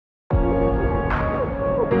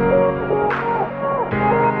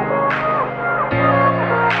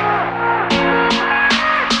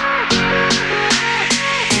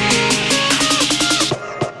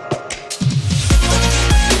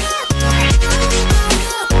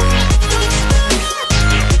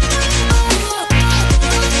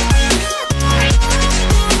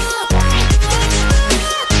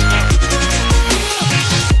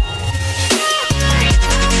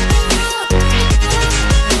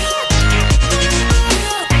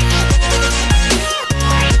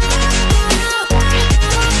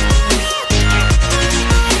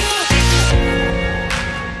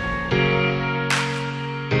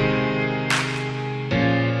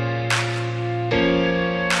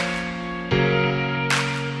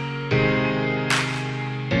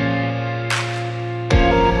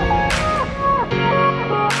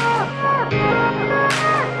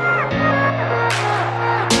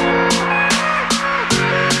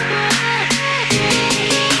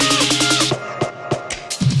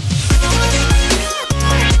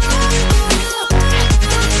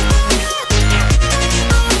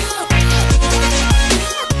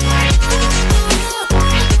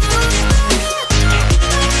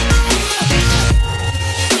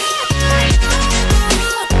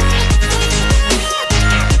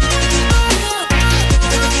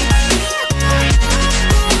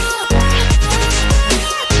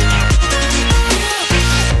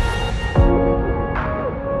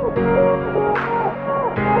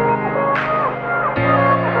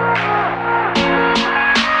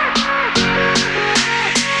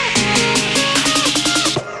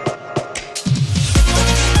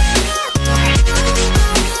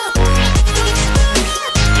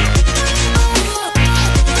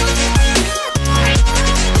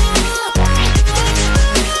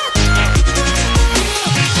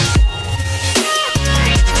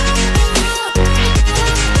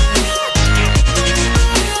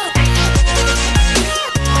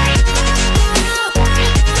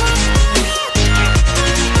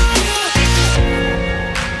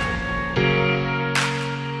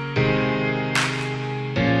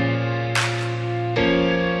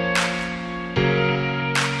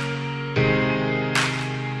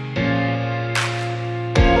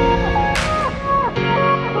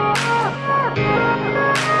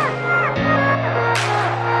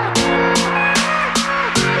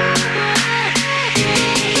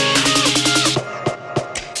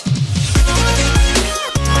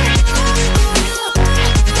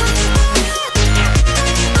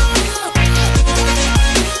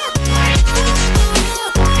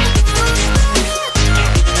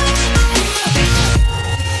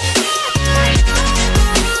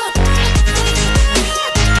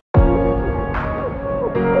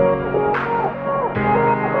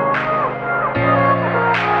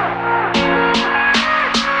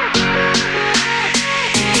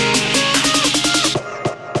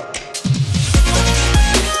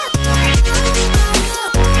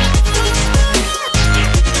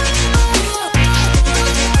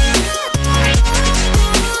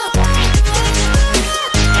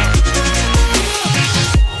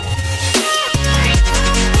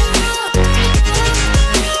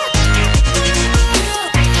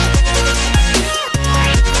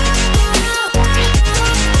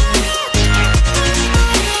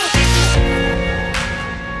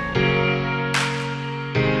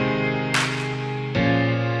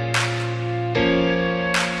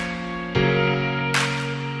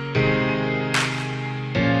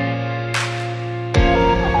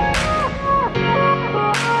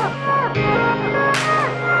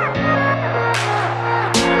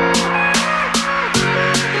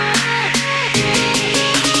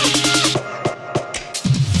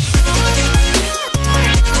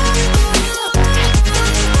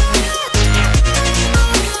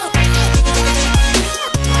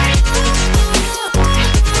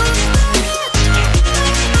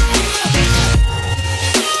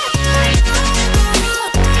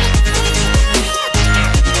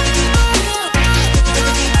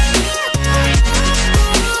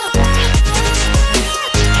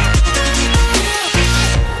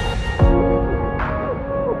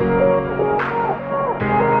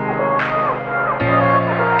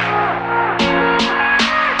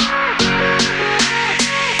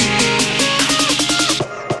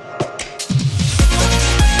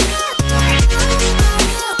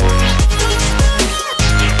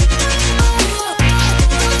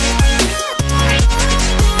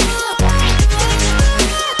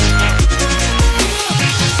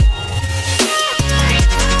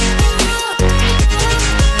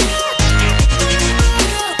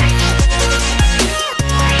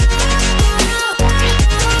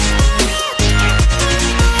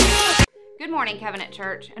Good morning, Covenant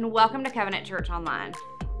Church, and welcome to Covenant Church Online.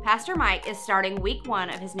 Pastor Mike is starting week 1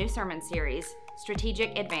 of his new sermon series,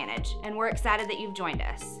 Strategic Advantage, and we're excited that you've joined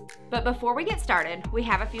us. But before we get started, we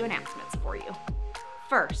have a few announcements for you.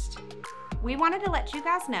 First, we wanted to let you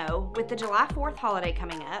guys know, with the July 4th holiday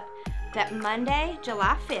coming up, that Monday,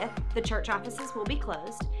 July 5th, the church offices will be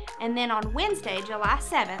closed, and then on Wednesday, July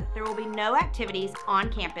 7th, there will be no activities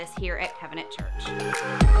on campus here at Covenant Church.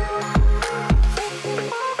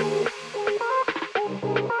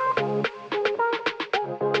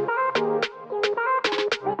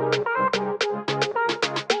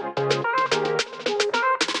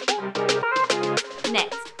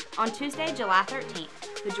 Next, on Tuesday, July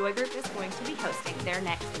 13th, the Joy Group is going to be hosting their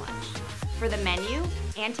next lunch. For the menu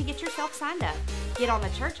and to get yourself signed up, get on the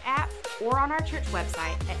church app or on our church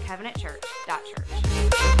website at covenantchurch.church.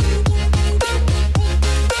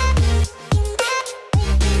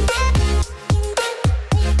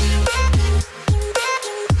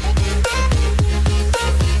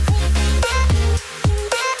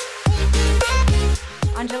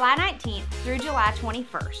 On July 19th through July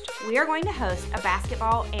 21st, we are going to host a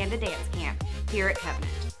basketball and a dance camp here at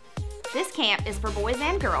Covenant. This camp is for boys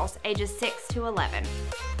and girls ages 6 to 11.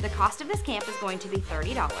 The cost of this camp is going to be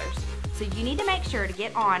 $30, so you need to make sure to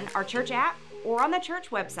get on our church app or on the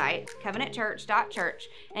church website, covenantchurch.church,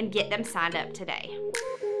 and get them signed up today.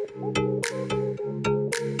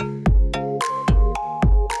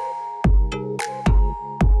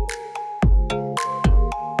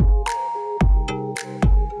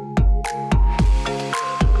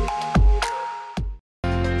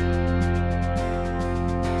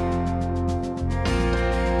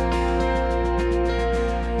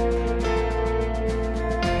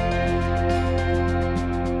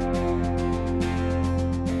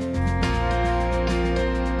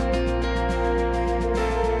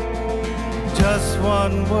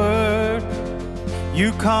 One word,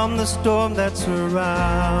 you calm the storm that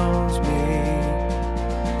surrounds me.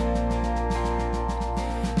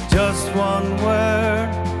 Just one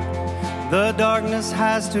word, the darkness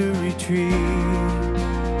has to retreat.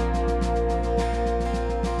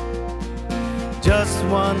 Just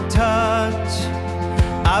one touch,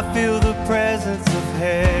 I feel the presence of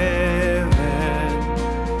heaven.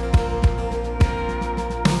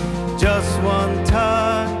 Just one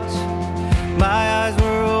touch, my eyes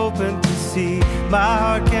were open to see. My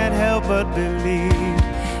heart can't help but believe.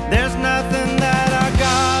 There's nothing that our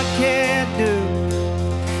God can't do.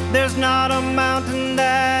 There's not a mountain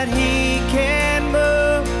that He can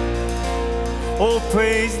move. Oh,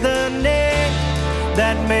 praise the name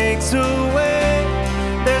that makes a way.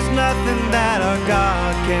 There's nothing that our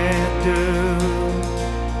God can't do.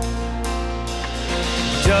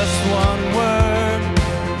 Just one word,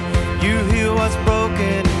 you heal what's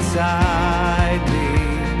broken inside me.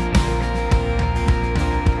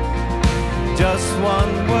 Just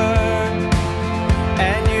one word,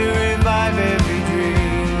 and you revive every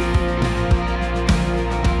dream.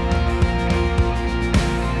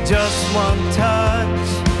 Just one touch,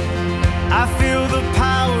 I feel the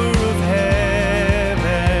power of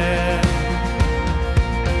heaven.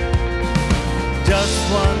 Just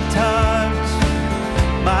one touch,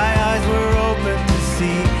 my eyes were open to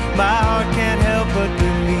see. My heart can't help but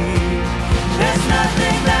believe. There's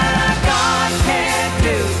nothing that our God can't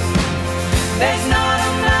do. There's not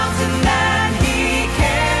a mountain that He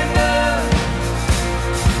can move.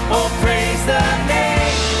 Oh, praise the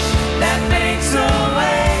name that makes a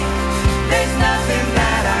way. There's nothing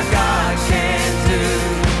that our God can't do.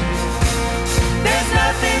 There's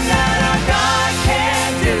nothing that our God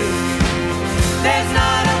can't do. There's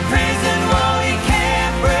not a prison wall He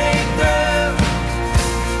can't break through.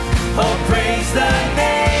 Oh, praise the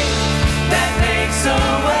name that makes a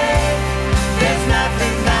way. There's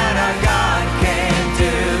nothing that our God can't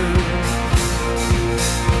do.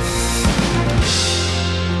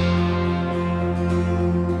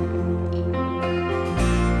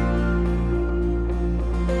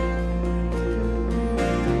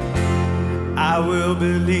 I will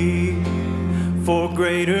believe for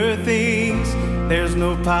greater things. There's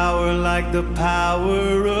no power like the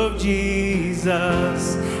power of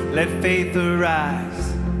Jesus. Let faith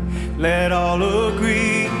arise, let all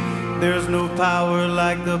agree. There's no power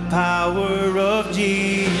like the power of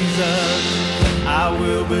Jesus. I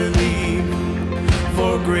will believe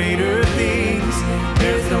for greater things.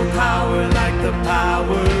 There's no power like the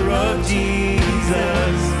power of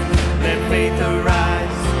Jesus. Let faith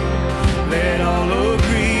arise, let all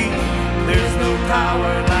agree. There's no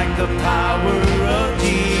power like the power of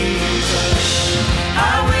Jesus.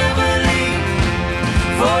 I will believe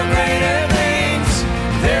for greater things.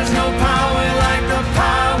 There's no power like the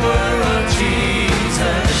power of Jesus.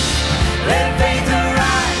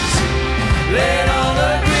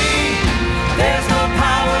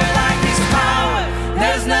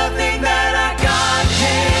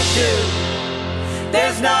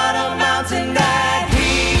 mountain that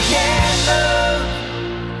He can move.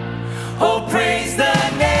 Oh, praise the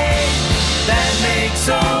name that makes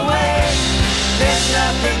a way. There's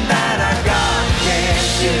nothing that our God can't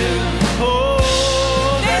do.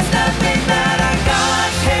 Oh, there's nothing that our God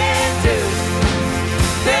can't do.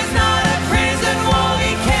 There's not a prison wall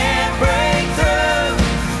He can't break through.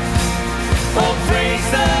 Oh, praise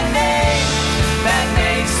the name that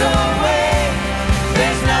makes a way.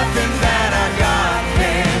 There's nothing that our God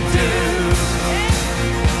can't do.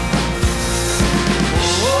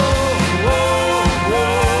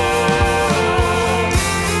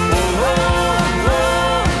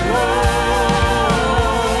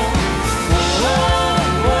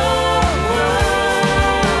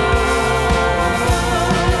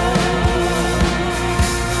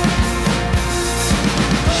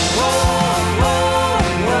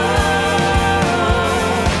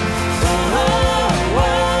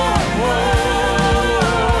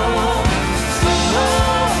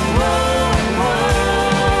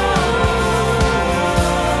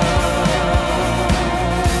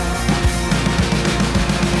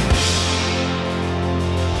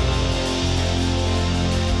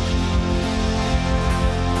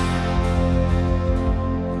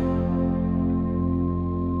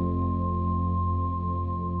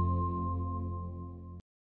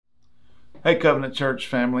 Hey, Covenant Church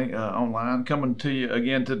family online, coming to you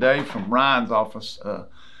again today from Ryan's office.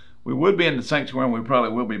 We would be in the sanctuary, and we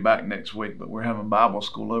probably will be back next week, but we're having Bible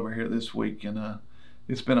school over here this week, and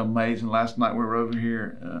it's been amazing. Last night we were over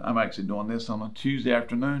here. I'm actually doing this on a Tuesday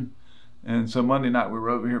afternoon, and so Monday night we were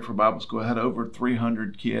over here for Bible school. I had over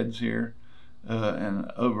 300 kids here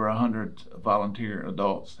and over 100 volunteer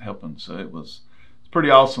adults helping, so it's pretty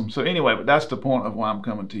awesome. So anyway, but that's the point of why I'm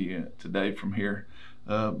coming to you today from here.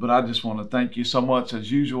 But I just want to thank you so much,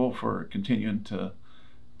 as usual, for continuing to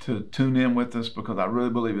tune in with us, because I really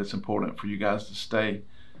believe it's important for you guys to stay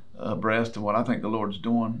abreast of what I think the Lord's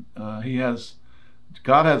doing.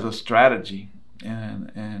 God has a strategy,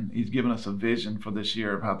 and He's given us a vision for this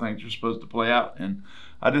year of how things are supposed to play out. And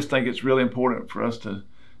I just think it's really important for us to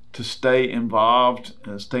stay involved,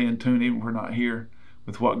 stay in tune, even if we're not here,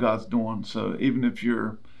 with what God's doing. So even if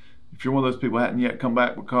you're one of those people who hadn't yet come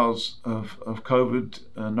back because of COVID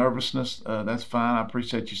nervousness, that's fine. I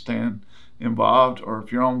appreciate you staying involved. Or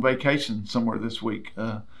if you're on vacation somewhere this week,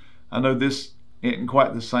 I know this isn't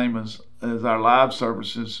quite the same as our live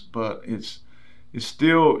services, but it's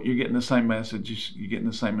still, you're getting the same message, you're getting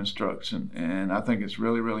the same instruction, and I think it's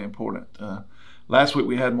really, really important. Last week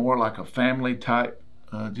we had more like a family type,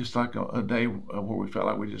 just like a day where we felt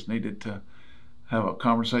like we just needed to have a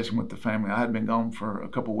conversation with the family. I had been gone for a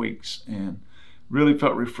couple weeks and really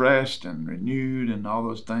felt refreshed and renewed and all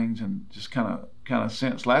those things, and just kind of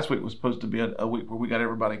sensed last week was supposed to be a week where we got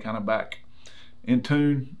everybody kind of back in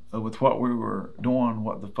tune with what we were doing,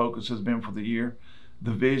 what the focus has been for the year,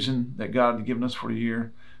 the vision that God had given us for the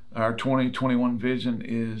year. Our 2021 vision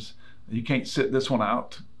is, you can't sit this one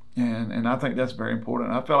out, and I think that's very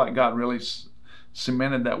important. I felt like God really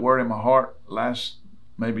cemented that word in my heart last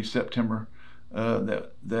maybe September,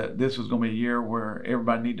 that this was going to be a year where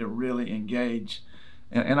everybody needed to really engage.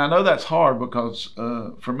 And I know that's hard, because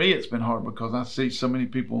for me it's been hard, because I see so many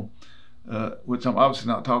people, which I'm obviously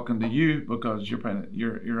not talking to you because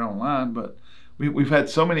you're online, but we've had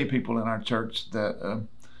so many people in our church that,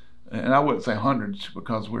 and I wouldn't say hundreds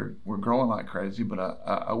because we're growing like crazy, but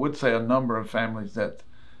I would say a number of families that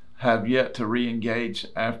have yet to re-engage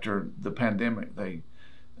after the pandemic.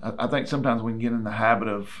 I think sometimes we can get in the habit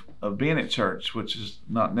of being at church, which is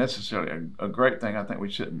not necessarily a great thing. I think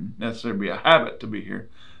we shouldn't necessarily be a habit to be here,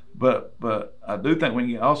 but I do think we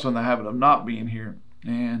can get also in the habit of not being here.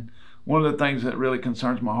 And one of the things that really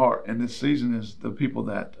concerns my heart in this season is the people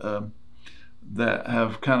that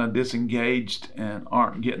have kind of disengaged and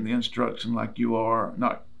aren't getting the instruction like you are,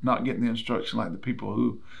 not getting the instruction like the people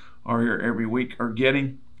who are here every week are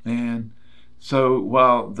getting. And so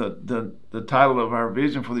while the title of our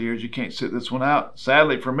vision for the year is "You Can't Sit This One Out,"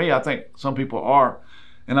 sadly for me, I think some people are.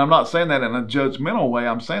 And I'm not saying that in a judgmental way.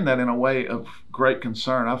 I'm saying that in a way of great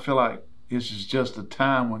concern. I feel like this is just a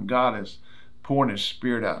time when God is pouring His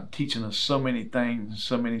Spirit out and teaching us so many things,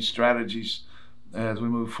 so many strategies as we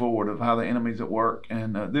move forward of how the enemy's at work.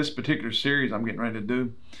 And this particular series I'm getting ready to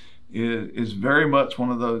do is very much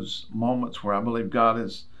one of those moments where I believe God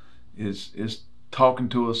is talking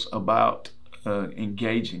to us about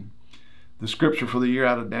engaging. The scripture for the year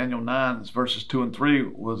out of Daniel 9, verses 2 and 3,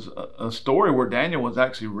 was a story where Daniel was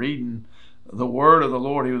actually reading the word of the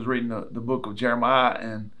Lord. He was reading the book of Jeremiah,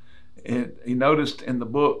 and he noticed in the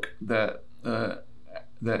book that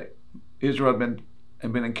Israel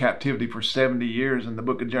and been in captivity for 70 years. And the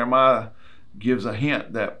book of Jeremiah gives a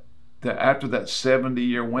hint that after that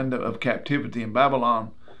 70-year window of captivity in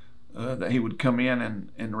Babylon, that he would come in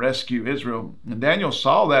and rescue Israel. And Daniel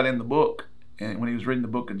saw that in the book, and when he was reading the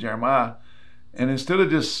book of Jeremiah. And instead of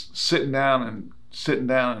just sitting down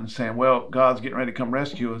and saying, well, God's getting ready to come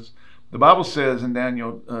rescue us, the Bible says in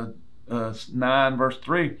Daniel 9 verse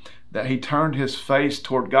 3 that he turned his face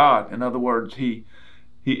toward God. In other words, he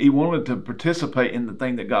wanted to participate in the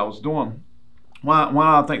thing that God was doing. Why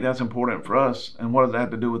I think that's important for us, and what does that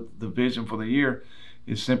have to do with the vision for the year,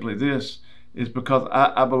 is simply this, is because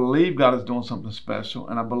I believe God is doing something special,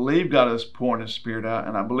 and I believe God is pouring his Spirit out,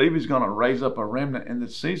 and I believe he's going to raise up a remnant in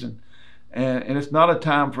this season. And it's not a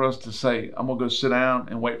time for us to say, I'm going to go sit down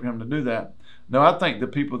and wait for him to do that. No, I think the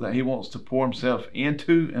people that he wants to pour himself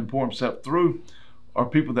into and pour himself through are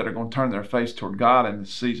people that are going to turn their face toward God in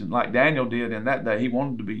this season. Like Daniel did in that day, he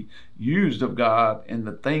wanted to be used of God in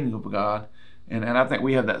the things of God. And I think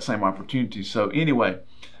we have that same opportunity. So anyway,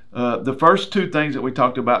 the first two things that we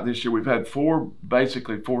talked about this year, we've had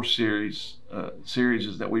basically four series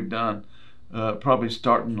that we've done, probably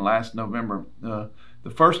starting last November. The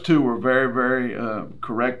first two were very, very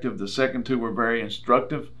corrective. The second two were very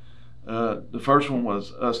instructive. The first one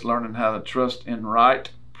was us learning how to trust in right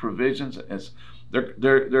provisions.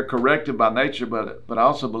 They're corrective by nature, but I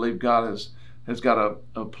also believe God has got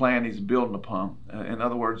a plan he's building upon. In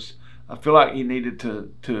other words, I feel like he needed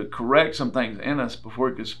to correct some things in us before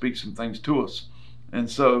he could speak some things to us. And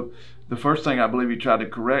so the first thing I believe he tried to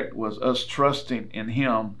correct was us trusting in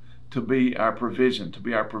him to be our provision, to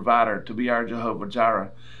be our provider, to be our Jehovah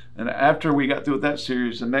Jireh. And after we got through with that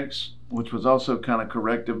series, the next, which was also kind of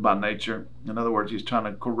corrective by nature, in other words, he's trying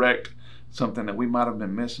to correct something that we might have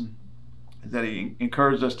been missing, is that he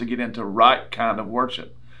encouraged us to get into right kind of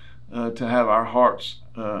worship, to have our hearts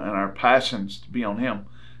and our passions to be on him.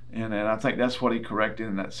 And I think that's what he corrected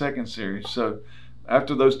in that second series. So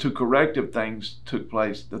after those two corrective things took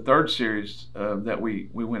place, the third series that we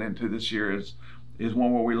went into this year is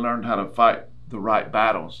one where we learned how to fight the right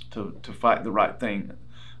battles, to fight the right thing.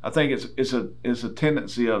 I think it's a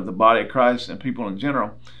tendency of the body of Christ and people in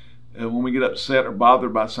general. When we get upset or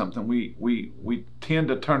bothered by something, we tend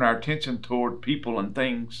to turn our attention toward people and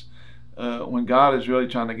things, when God is really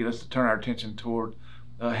trying to get us to turn our attention toward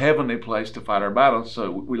a heavenly place to fight our battles.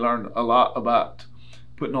 So we learned a lot about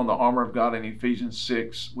putting on the armor of God in Ephesians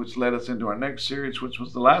 6, which led us into our next series, which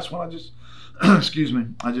was the last one I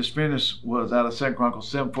just finished, was out of 2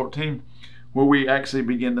 Chronicles 7:14, where we actually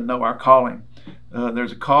begin to know our calling.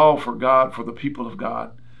 There's a call for God, for the people of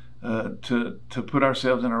God, to put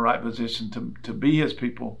ourselves in a right position to be his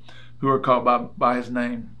people who are called by his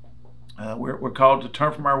name. We're called to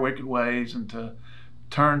turn from our wicked ways and to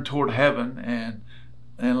turn toward heaven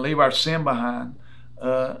and leave our sin behind,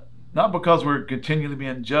 not because we're continually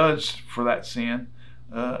being judged for that sin,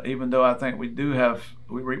 even though I think we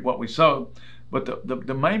reap what we sow. But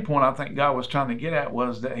the main point I think God was trying to get at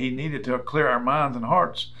was that he needed to clear our minds and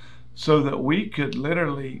hearts so that we could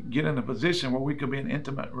literally get in a position where we could be in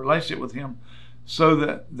intimate relationship with him, so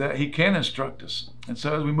that he can instruct us. And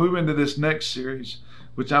so as we move into this next series,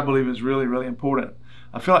 which I believe is really, really important,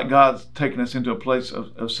 I feel like God's taking us into a place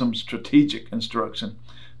of some strategic instruction.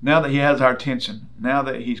 Now that he has our attention, now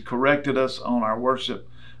that he's corrected us on our worship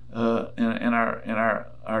and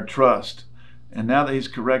our trust, and now that he's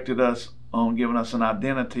corrected us on giving us an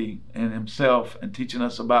identity in himself and teaching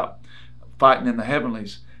us about fighting in the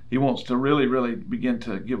heavenlies, he wants to really, really begin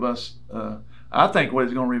to give us, I think what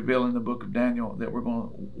he's going to reveal in the book of Daniel that we're going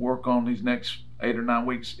to work on these next 8 or 9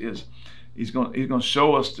 weeks is he's going to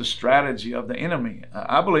show us the strategy of the enemy.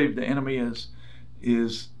 I believe the enemy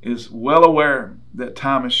is well aware that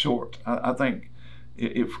time is short. I think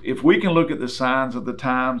if we can look at the signs of the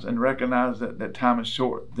times and recognize that time is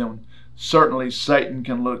short, then certainly Satan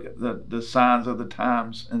can look at the signs of the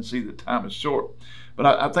times and see that time is short. But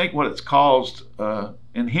I think what it's caused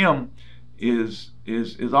in him is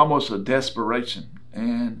almost a desperation.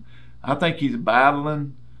 And I think he's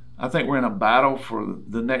battling. I think we're in a battle for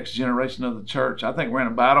the next generation of the church. I think we're in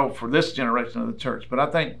a battle for this generation of the church. But I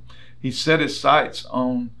think he set his sights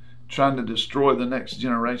on trying to destroy the next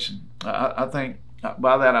generation. I think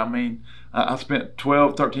by that I mean I spent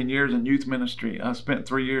 12, 13 years in youth ministry. I spent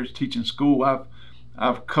 3 years teaching school.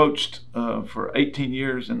 I've coached for 18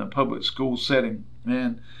 years in the public school setting.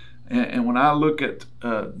 And when I look at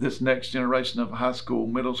this next generation of high school,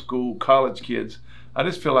 middle school, college kids, I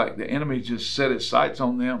just feel like the enemy just set his sights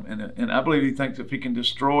on them. And I believe he thinks if he can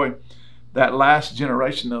destroy that last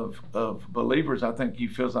generation of believers, I think he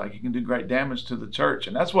feels like he can do great damage to the church.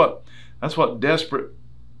 And that's what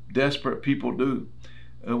desperate people do.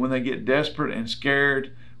 when they get desperate and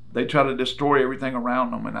scared, they try to destroy everything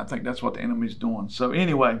around them, and I think that's what the enemy's doing. So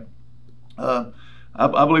anyway, I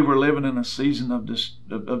believe we're living in a season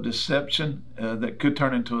of deception that could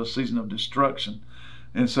turn into a season of destruction.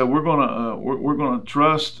 And so we're gonna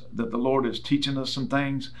trust that the Lord is teaching us some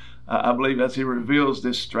things. I believe as He reveals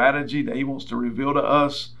this strategy that He wants to reveal to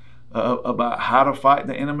us about how to fight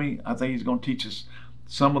the enemy, I think He's going to teach us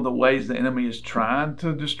some of the ways the enemy is trying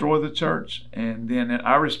to destroy the church. And then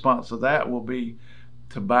our response to that will be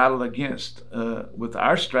to battle against, with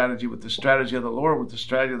our strategy, with the strategy of the Lord, with the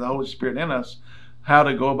strategy of the Holy Spirit in us, how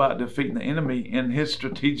to go about defeating the enemy in his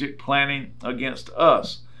strategic planning against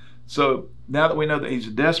us. So now that we know that he's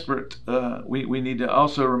desperate, we need to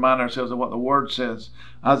also remind ourselves of what the Word says.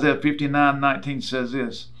 Isaiah 59:19 says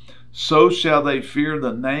this, "So shall they fear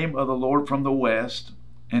the name of the Lord from the west,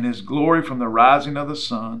 and his glory from the rising of the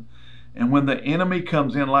sun. And when the enemy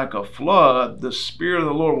comes in like a flood, the Spirit of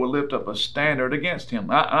the Lord will lift up a standard against him."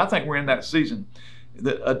 I think we're in that season.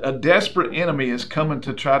 A desperate enemy is coming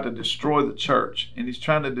to try to destroy the church, and he's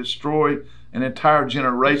trying to destroy an entire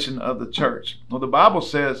generation of the church. Well, the Bible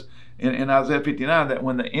says in Isaiah 59 that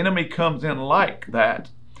when the enemy comes in like that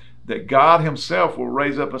God himself will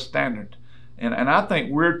raise up a standard. And I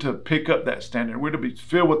think we're to pick up that standard. We're to be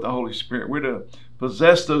filled with the Holy Spirit. We're to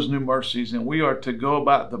possess those new mercies, and we are to go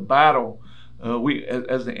about the battle.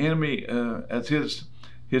 As the enemy, as his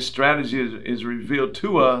strategy is revealed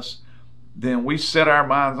to us, then we set our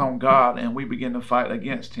minds on God and we begin to fight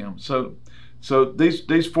against him. So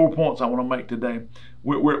these 4 points I want to make today.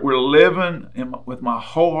 We're living with my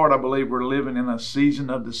whole heart. I believe we're living in a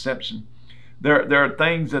season of deception. There are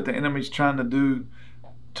things that the enemy's trying to do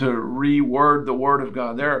to reword the Word of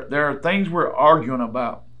God. There are things we're arguing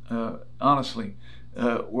about. Honestly,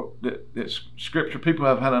 that Scripture, people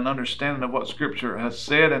have had an understanding of what Scripture has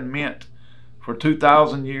said and meant for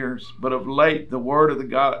 2,000 years, but of late the Word of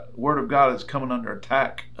God is coming under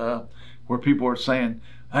attack, where people are saying,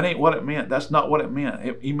 "That ain't what it meant. That's not what it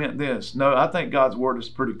meant. He meant this." No, I think God's Word is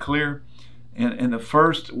pretty clear. And the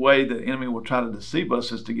first way that the enemy will try to deceive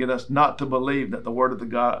us is to get us not to believe that the word of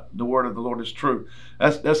the Lord is true.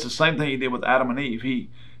 That's the same thing he did with Adam and Eve.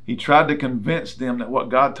 He tried to convince them that what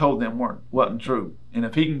God told them wasn't true. And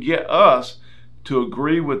if he can get us to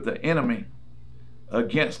agree with the enemy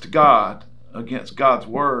against God, against God's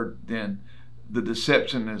word, then the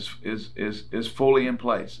deception is fully in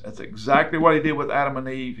place. That's exactly what he did with Adam and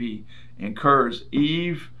Eve. He encouraged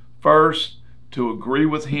Eve first to agree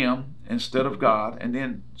with him instead of God, and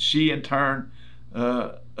then she in turn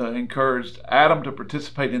encouraged Adam to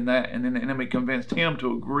participate in that, and then the enemy convinced him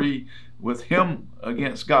to agree with him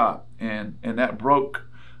against God, and that broke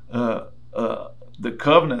the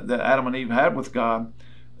covenant that Adam and Eve had with God.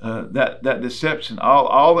 That deception,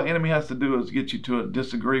 all the enemy has to do is get you to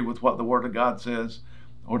disagree with what the Word of God says,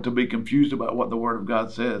 or to be confused about what the Word of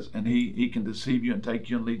God says, and he can deceive you and take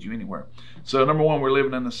you and lead you anywhere. So number one, we're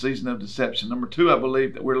living in a season of deception. Number two, I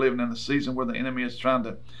believe that we're living in a season where the enemy is trying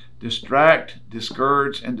to distract,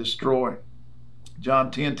 discourage, and destroy. John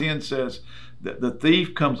 10:10 says that the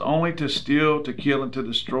thief comes only to steal, to kill, and to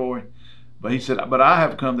destroy. But he said, "But I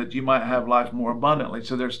have come that you might have life more abundantly."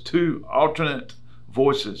 So there's two alternate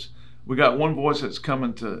voices. We got one voice that's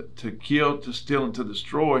coming to kill, to steal, and to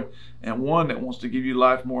destroy, and one that wants to give you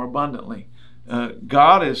life more abundantly.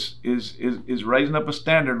 God is raising up a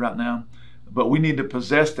standard right now, but we need to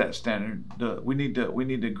possess that standard. We need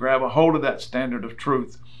to grab a hold of that standard of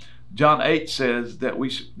truth. John 8 says that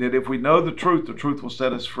if we know the truth will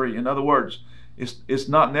set us free. In other words, it's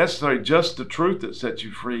not necessarily just the truth that sets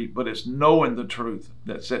you free, but it's knowing the truth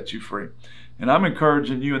that sets you free. And I'm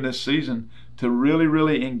encouraging you in this season to really,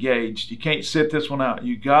 really engage. You can't sit this one out.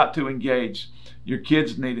 You got to engage. Your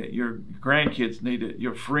kids need it. Your grandkids need it.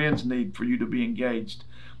 Your friends need for you to be engaged.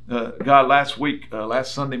 God,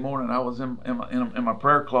 last Sunday morning, I was in my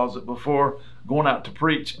prayer closet before going out to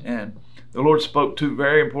preach, and the Lord spoke two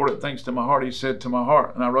very important things to my heart. He said to my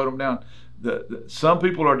heart, and I wrote them down. Some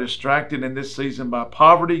people are distracted in this season by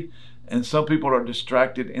poverty, and some people are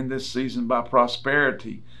distracted in this season by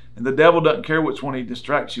prosperity. And the devil doesn't care which one he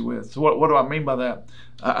distracts you with. So what do I mean by that?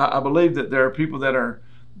 I believe that there are people that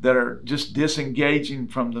are just disengaging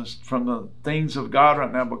from the things of God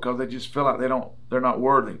right now because they just feel like they're not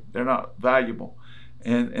worthy, they're not valuable,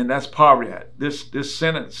 and that's poverty. This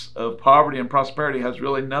sentence of poverty and prosperity has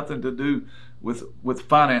really nothing to do with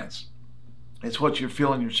finance. It's what you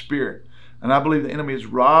feel in your spirit, and I believe the enemy is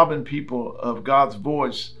robbing people of God's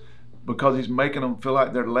voice because he's making them feel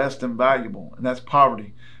like they're less than valuable, and that's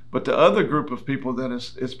poverty. But the other group of people that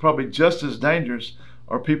is probably just as dangerous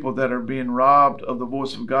are people that are being robbed of the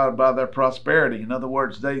voice of God by their prosperity. In other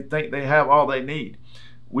words, they think they have all they need.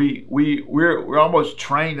 We're almost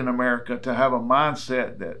trained in America to have a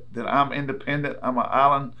mindset that I'm independent, I'm an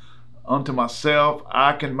island unto myself,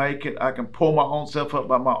 I can make it, I can pull my own self up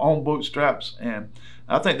by my own bootstraps. And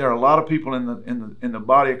I think there are a lot of people in the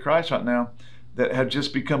body of Christ right now that have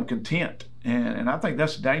just become content, and I think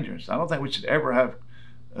that's dangerous. I don't think we should ever have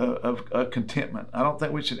a contentment. I don't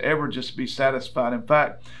think we should ever just be satisfied. In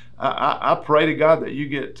fact, I pray to God that you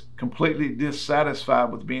get completely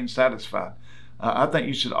dissatisfied with being satisfied. I think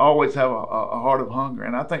you should always have a heart of hunger.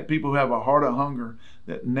 And I think people who have a heart of hunger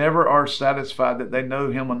that never are satisfied that they know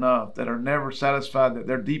Him enough, that are never satisfied that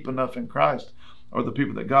they're deep enough in Christ, are the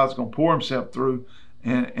people that God's going to pour Himself through.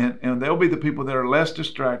 And they'll be the people that are less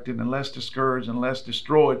distracted and less discouraged and less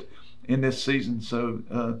destroyed in this season.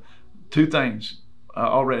 So two things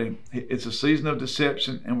already. It's a season of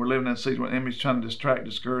deception, and we're living in a season where the enemy's trying to distract,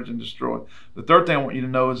 discourage, and destroy. The third thing I want you to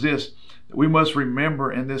know is this: that we must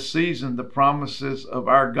remember in this season the promises of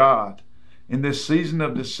our God. In this season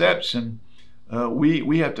of deception,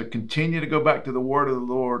 we have to continue to go back to the Word of the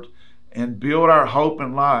Lord and build our hope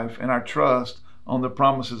in life and our trust on the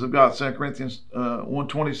promises of God. 2 Corinthians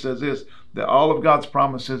 1:20 says this, that all of God's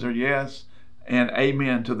promises are yes and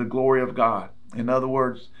amen to the glory of God. In other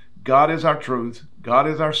words, God is our truth. God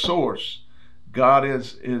is our source. God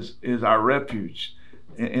is our refuge.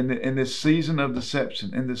 In this season of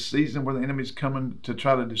deception, in this season where the enemy's coming to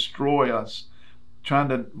try to destroy us, trying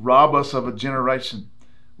to rob us of a generation.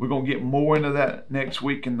 We're going to get more into that next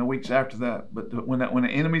week and the weeks after that. But when the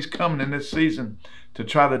enemy's coming in this season to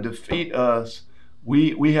try to defeat us,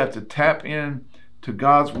 we have to tap in to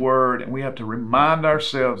God's word, and we have to remind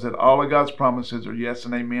ourselves that all of God's promises are yes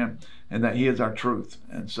and amen, and that He is our truth.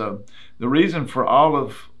 And so the reason for all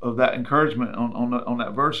of that encouragement on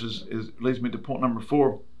that verse is leads me to point number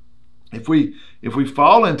 4. If we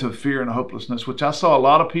fall into fear and hopelessness, which I saw a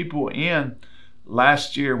lot of people in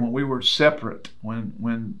last year when we were separate,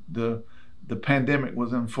 when the pandemic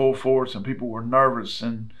was in full force and people were nervous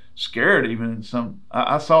and scared, even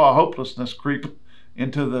I saw a hopelessness creep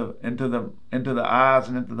into the eyes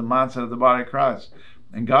and into the mindset of the body of Christ.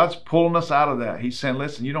 And God's pulling us out of that. He's saying,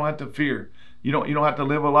 listen, you don't have to fear. You don't have to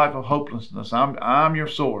live a life of hopelessness. I'm your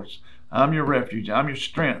source. I'm your refuge. I'm your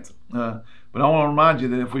strength. But I want to remind you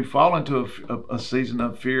that if we fall into a season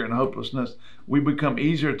of fear and hopelessness, we become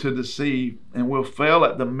easier to deceive, and we'll fail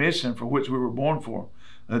at the mission for which we were born for.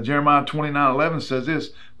 Jeremiah 29:11 says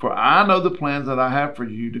this, for I know the plans that I have for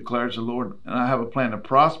you, declares the Lord, and I have a plan to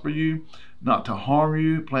prosper you, not to harm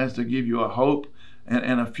you, plans to give you a hope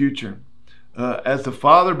and a future. As the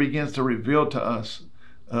Father begins to reveal to us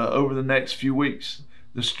over the next few weeks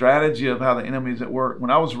the strategy of how the enemy is at work.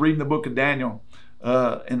 When I was reading the book of Daniel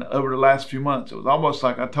over the last few months, it was almost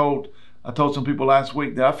like I told some people last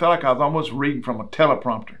week that I felt like I was almost reading from a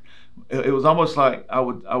teleprompter. It was almost like I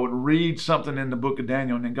would read something in the book of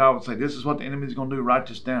Daniel, and then God would say, this is what the enemy is going to do, write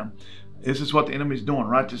this down. This is what the enemy's doing,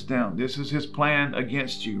 write this down. This is his plan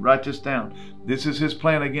against you, write this down. This is his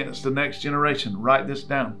plan against the next generation, write this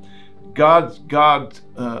down. God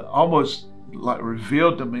almost like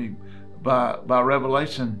revealed to me by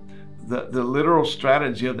revelation the literal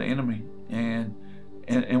strategy of the enemy, and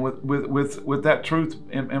with that truth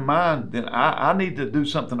in mind, then I need to do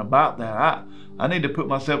something about that. I need to put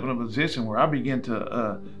myself in a position where I begin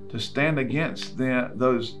to stand against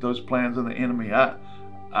those plans of the enemy.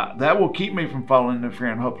 That will keep me from falling into fear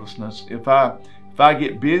and hopelessness. If I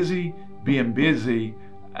get busy being busy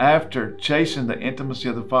after chasing the intimacy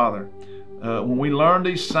of the Father. When we learn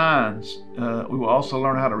these signs, we will also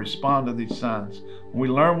learn how to respond to these signs. When we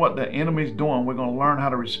learn what the enemy's doing, we're going to learn how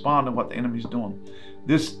to respond to what the enemy's doing.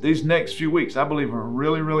 These next few weeks, I believe, are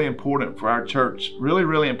really, really important for our church, really,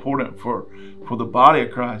 really important for the body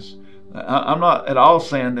of Christ. I'm not at all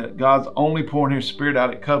saying that God's only pouring His Spirit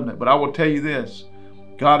out at Covenant, but I will tell you this,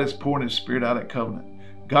 God is pouring His Spirit out at Covenant.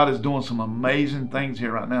 God is doing some amazing things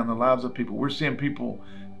here right now in the lives of people. We're seeing people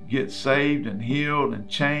get saved and healed and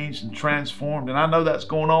changed and transformed, and I know that's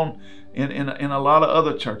going on in a lot of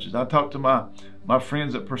other churches. I talked to my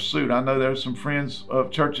friends at Pursuit. I know there's some friends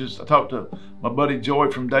of churches. I talked to my buddy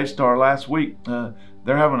Joy from Daystar last week.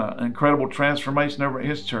 They're having an incredible transformation over at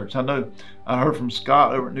his church. I know I heard from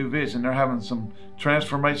Scott over at New Vision. They're having some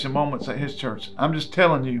transformation moments at his church. I'm just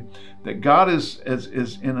telling you that God is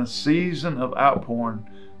in a season of outpouring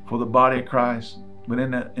for the body of Christ. But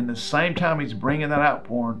in the same time He's bringing that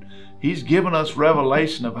outpouring, He's given us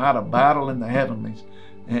revelation of how to battle in the heavenlies,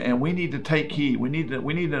 and we need to take heed. We need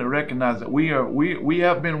to recognize that we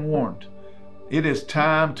have been warned. It is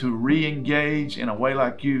time to re-engage in a way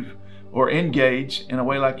like you've or engage in a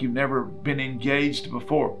way like you've never been engaged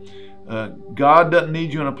before. God doesn't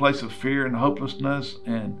need you in a place of fear and hopelessness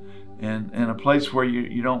and a place where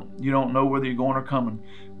you don't know whether you're going or coming.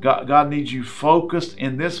 God needs you focused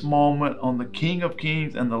in this moment on the King of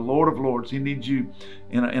Kings and the Lord of Lords. He needs you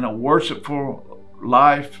in a worshipful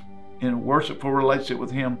life, in a worshipful relationship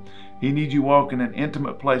with Him. He needs you walking in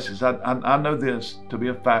intimate places. I know this to be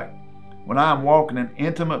a fact. When I am walking in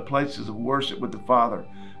intimate places of worship with the Father,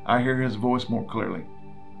 I hear His voice more clearly.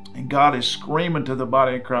 And God is screaming to the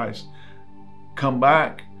body of Christ, come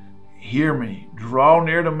back, hear me, draw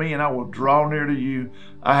near to me, and I will draw near to you.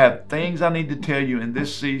 I have things I need to tell you in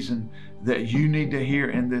this season that you need to hear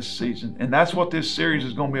in this season. And that's what this series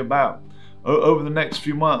is going to be about. Over the next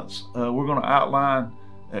few months, we're going to outline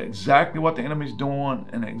exactly what the enemy's doing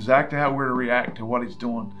and exactly how we're to react to what he's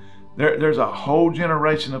doing. There's a whole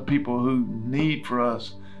generation of people who need for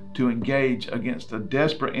us to engage against a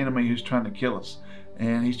desperate enemy who's trying to kill us.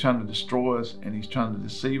 And he's trying to destroy us, and he's trying to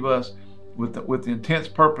deceive us with the intense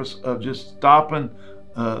purpose of just stopping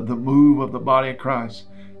the move of the body of Christ.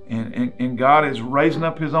 And God is raising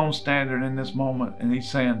up His own standard in this moment, and He's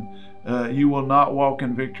saying, you will not walk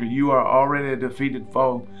in victory. You are already a defeated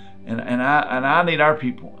foe. And I need our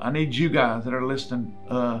people. I need you guys that are listening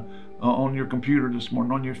on your computer this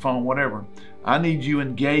morning, on your phone, whatever. I need you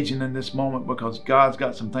engaging in this moment because God's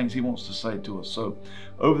got some things He wants to say to us. So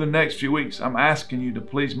over the next few weeks, I'm asking you to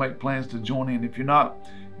please make plans to join in. If you're not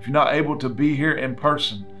able to be here in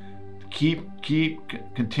person, keep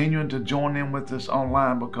continuing to join in with us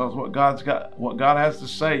online, because what God has to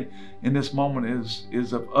say in this moment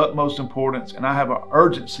is of utmost importance, and I have an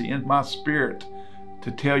urgency in my spirit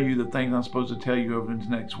to tell you the things I'm supposed to tell you over the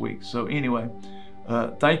next week. So anyway,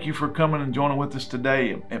 thank you for coming and joining with us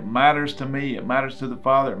today. It matters to me. It matters to the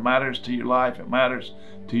Father. It matters to your life. It matters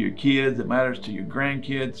to your kids. It matters to your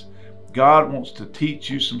grandkids. God wants to teach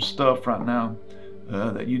you some stuff right now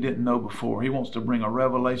that you didn't know before. He wants to bring a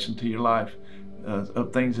revelation to your life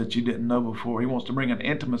of things that you didn't know before. He wants to bring an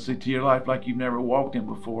intimacy to your life like you've never walked in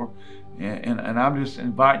before. And I'm just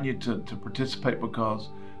inviting you to participate, because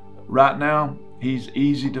right now He's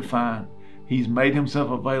easy to find. He's made Himself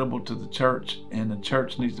available to the church, and the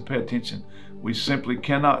church needs to pay attention. We simply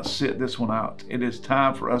cannot sit this one out. It is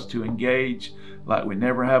time for us to engage like we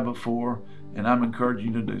never have before, and I'm encouraging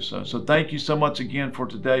you to do so. So thank you so much again for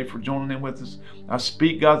today, for joining in with us. I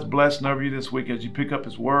speak God's blessing over you this week as you pick up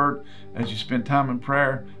His Word, as you spend time in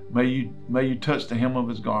prayer. May you touch the hem of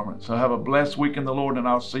His garment. So have a blessed week in the Lord, and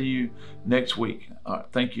I'll see you next week. All right,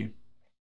 thank you.